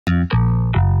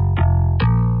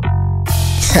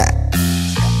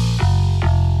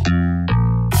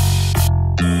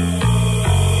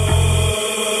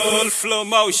Flow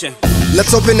motion. Let's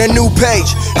open a new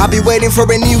page. I'll be waiting for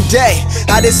a new day.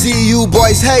 I didn't see you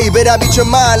boys, hey, but I beat your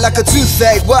mind like a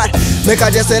toothache. What? Make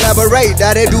I just elaborate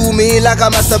that it do me like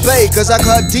I masturbate. Cause I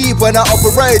cut deep when I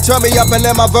operate. Turn me up and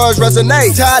let my verse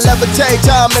resonate. I levitate,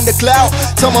 time in the cloud.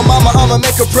 Tell my mama I'ma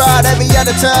make her proud. Every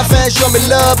other time fans show me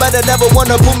love, but they never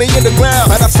wanna put me in the ground.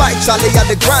 And I fight, Charlie, at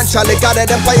the grind, Charlie. Got that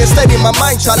empire steady in my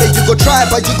mind, Charlie. You go try,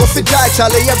 but you go fit die,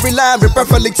 Charlie. Every line be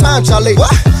perfectly timed, Charlie.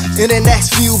 What? In the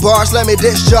next few bars, let me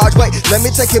discharge. Wait, let me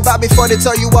take it back before they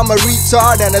tell you I'm a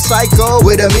retard and a psycho.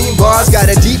 With a mean bars, got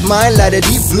a deep mind like a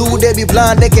deep blue. They be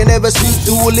blind, they can never see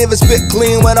through. Live a spit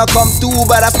clean when I come through,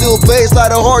 but I still bass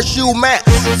like a horseshoe, man.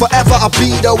 Forever I'll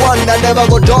be the one that never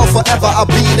go down. Forever I'll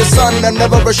be the sun that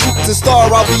never a shooting star.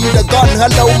 I'll be the gun.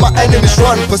 Hello, my enemies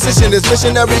run. Position is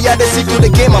missionary. I didn't see through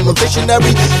the game. I'm a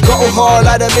visionary. Go hard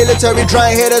like the military.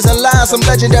 Drying hitters and lines. I'm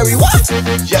legendary. What?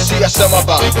 Yes, yes, I'm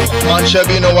about. Man,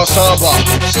 Chevy, know what's samba.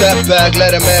 Step back,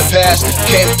 let a man pass.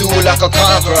 Came through like a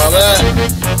conqueror, man.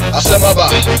 I said my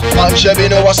bad. Man, Chevy,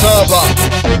 know what's samba.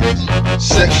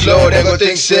 Sick flow, they gon'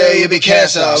 think say you be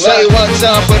cancer. Say one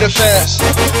time for the fans,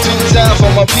 two time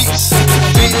for my peeps,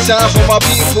 three time for my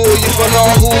people. You for know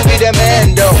who be the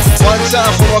man though. One time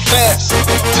for my fans,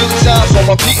 two time for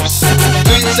my peeps,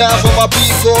 three time for my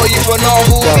people. You for know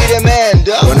who be the man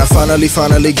though. When I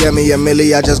finally get me a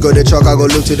milli, I just go to chalk, I go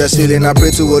look to the ceiling. I pray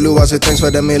to Olu, I say thanks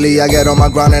for the milli. I get on my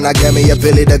grind and I get me a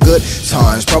billy. The good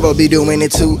times, probably doing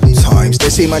it 2 times. They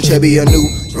see man Chevy a new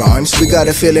rhymes. We got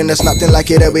a feeling there's nothing like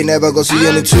it that we never go see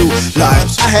in the 2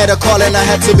 lives. I had a call and I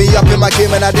had to be up in my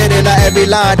game and I did it. Now every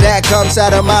line that comes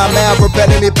out of my mouth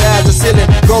propelling me past the ceiling.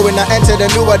 Growing, I enter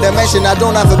the newer dimension. I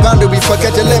don't have a boundary,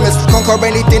 forget the limits. Conquer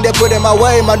anything they put in my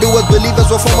way. My doers, believers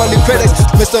were formerly critics.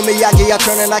 Mr. Miyagi, I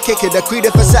turn and I kick it. The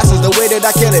creative assassins, the way that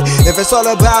I kill it. If it's all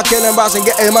about killing boss and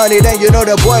getting money, then you know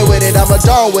the boy with it. I'm a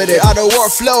done with it. Out of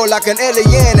war flow like an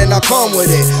alien and I come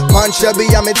with it. Man Chevy,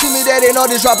 I'm intimidating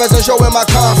all these rappers and showing my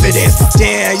confidence.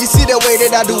 Damn, you see the way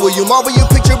that I do it. You marvel, you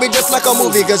picture it just like a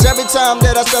movie. Cause every time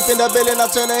that I step in the building, I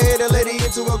turn a hater lady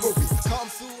into a groupie. Come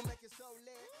through, make it so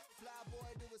lit. Fly boy,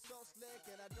 do it so slick.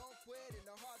 And I don't quit in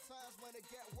the hard times when it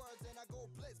get work.